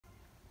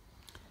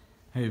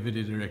Hey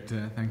video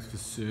director, thanks for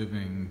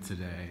serving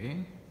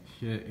today.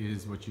 Here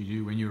is what you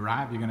do when you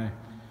arrive. You're going to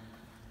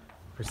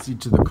proceed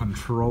to the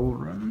control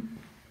room,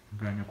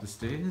 going up the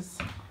stairs.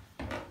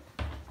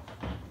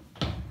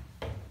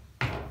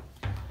 You're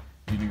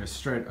going to go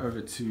straight over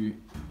to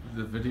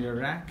the video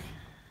rack.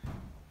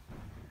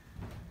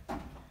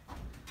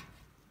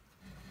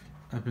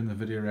 Open the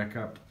video rack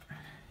up.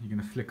 You're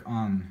going to flick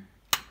on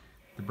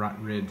the bright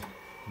red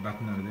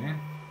button over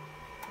there.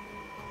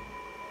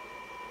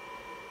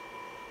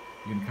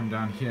 You're going to come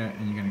down here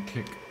and you're going to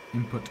click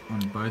input on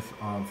both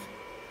of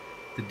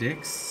the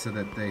decks so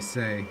that they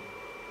say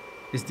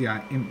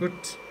SDI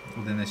input,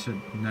 or then they should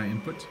no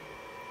input,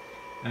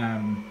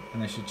 and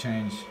they should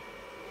change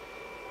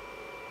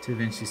to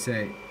eventually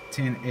say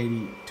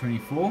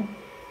 1080-24,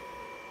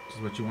 which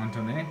is what you want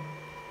on there.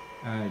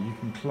 You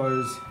can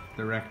close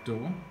the rack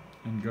door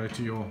and go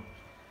to your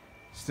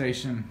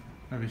station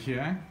over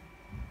here.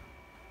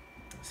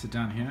 Sit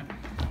down here.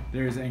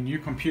 There is a new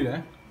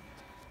computer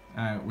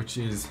which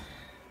is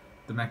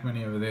the Mac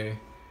Mini over there,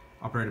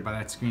 operated by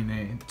that screen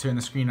there. Turn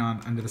the screen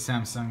on under the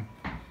Samsung.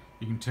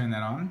 You can turn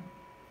that on.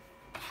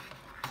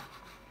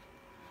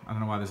 I don't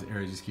know why this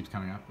error just keeps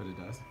coming up, but it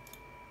does.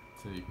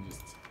 So you can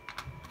just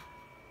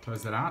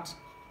close that out.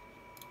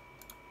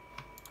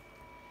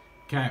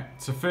 Okay,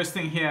 so first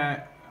thing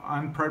here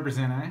on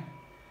ProPresenter,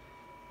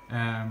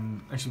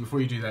 actually before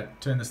you do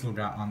that, turn this little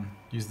guy on.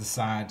 Use the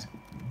side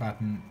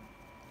button,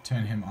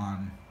 turn him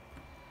on.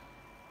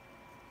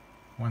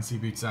 Once he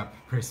boots up,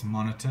 press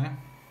monitor.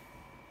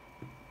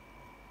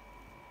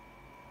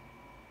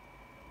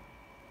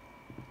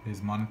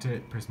 There's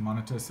monitor, press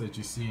monitor so that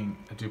you're seeing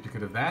a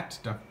duplicate of that.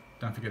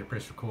 Don't forget to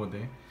press record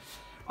there.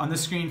 On the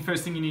screen,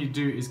 first thing you need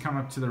to do is come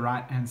up to the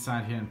right hand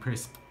side here and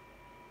press,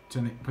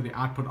 put the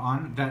output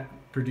on. That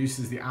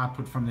produces the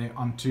output from there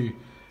onto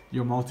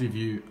your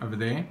multi-view over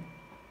there.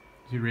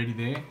 You're ready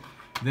there.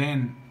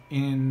 Then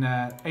in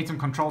ATEM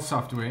control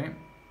software,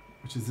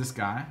 which is this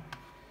guy,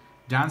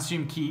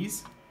 downstream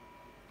keys,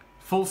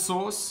 full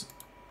source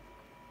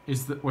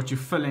is what you're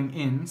filling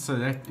in, so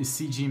that is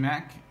CG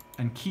Mac,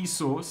 and key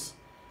source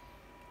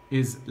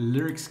is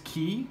lyrics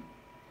key,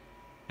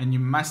 and you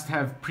must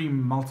have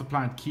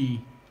pre-multiplied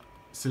key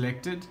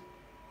selected.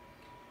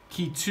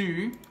 Key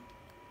 2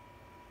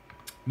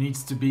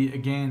 needs to be,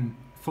 again,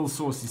 full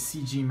source is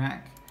CG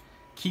Mac.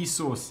 Key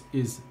source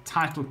is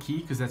title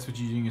key, because that's what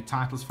you're doing your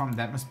titles from.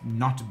 That must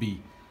not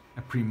be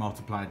a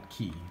pre-multiplied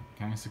key.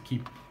 Okay, so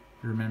keep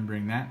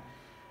remembering that.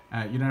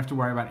 You don't have to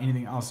worry about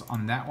anything else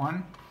on that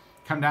one.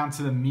 Come down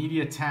to the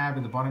media tab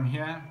at the bottom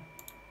here.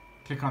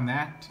 Click on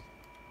that.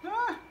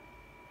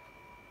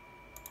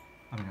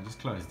 I think I just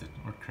closed it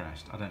or it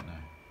crashed. I don't know.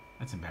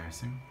 That's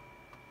embarrassing.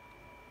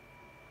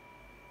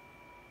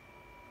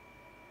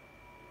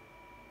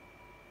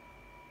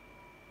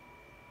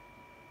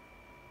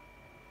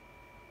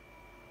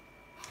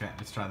 Okay,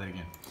 let's try that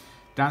again.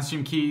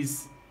 Downstream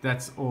keys,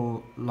 that's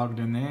all logged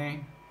in there.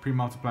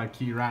 Pre-multiplied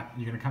key, right?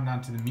 You're going to come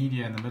down to the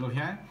media in the middle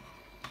here.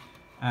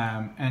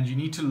 And you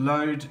need to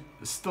load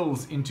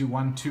stills into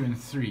 1, 2, and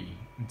 3.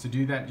 And to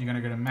do that, you're going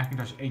to go to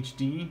Macintosh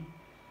HD,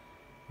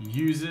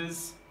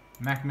 Users,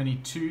 Mac Mini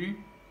 2,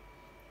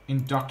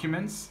 in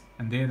Documents,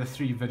 and there the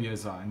 3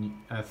 videos are, and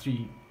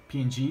 3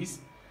 PNGs.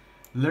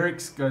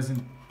 Lyrics goes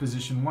in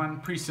position 1,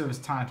 pre-service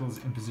titles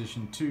in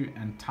position 2,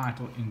 and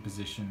title in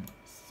position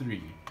 3.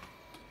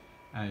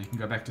 You can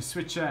go back to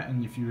Switcher,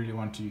 and if you really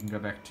want to, you can go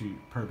back to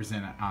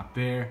ProPresenter out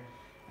there.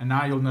 And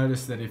now you'll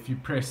notice that if you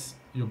press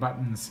your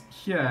buttons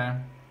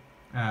here,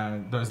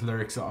 those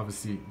lyrics are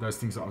obviously, those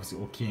things are obviously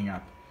all keying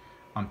up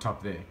on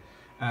top there.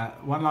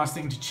 One last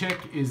thing to check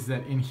is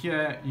that in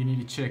here you need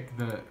to check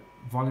the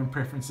volume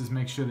preferences.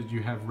 Make sure that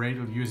you have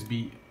Radial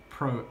USB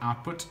Pro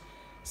output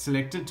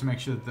selected to make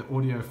sure that the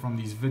audio from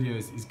these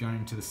videos is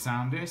going to the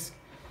sound desk.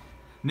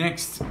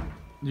 Next,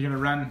 you're going to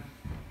run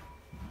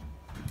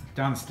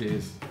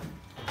downstairs.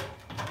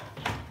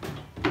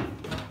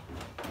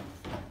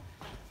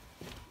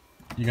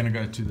 You're going to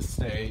go to the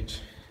stage.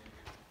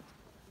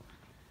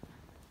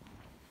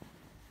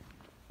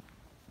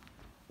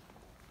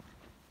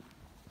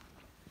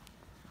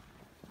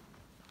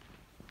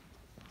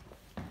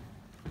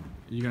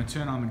 You're going to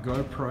turn on the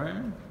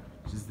GOPRO,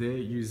 which is there,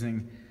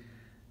 using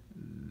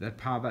that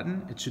power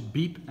button. It should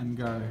beep and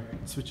go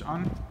switch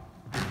on.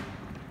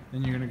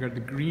 Then you're going to go to the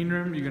green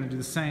room. You're going to do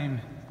the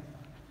same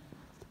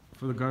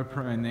for the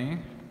GOPRO in there.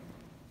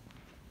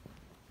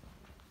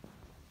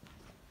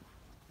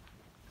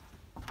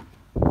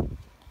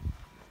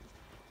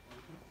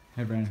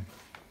 Hey, Brandon.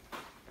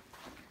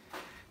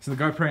 So the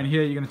GOPRO in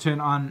here, you're going to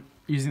turn on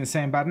using the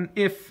same button.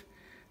 If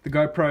the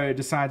GOPRO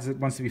decides it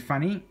wants to be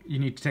funny, you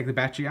need to take the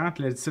battery out,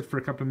 let it sit for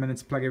a couple of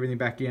minutes, plug everything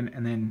back in,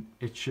 and then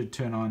it should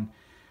turn on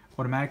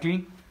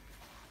automatically.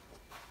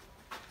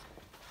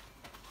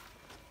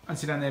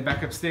 Once you're done there,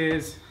 back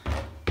upstairs.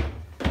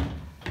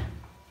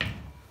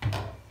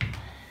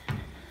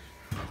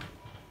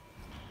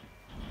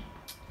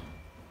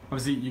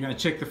 Obviously, you're going to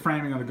check the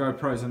framing of the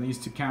GoPros on these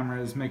two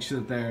cameras, make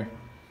sure that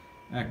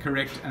they're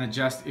correct and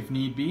adjust if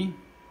need be.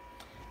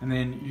 And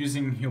then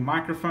using your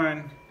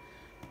microphone,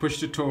 push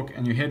to talk,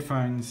 and your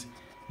headphones,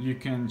 you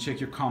can check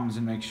your comms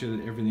and make sure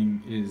that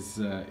everything is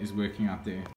working out there.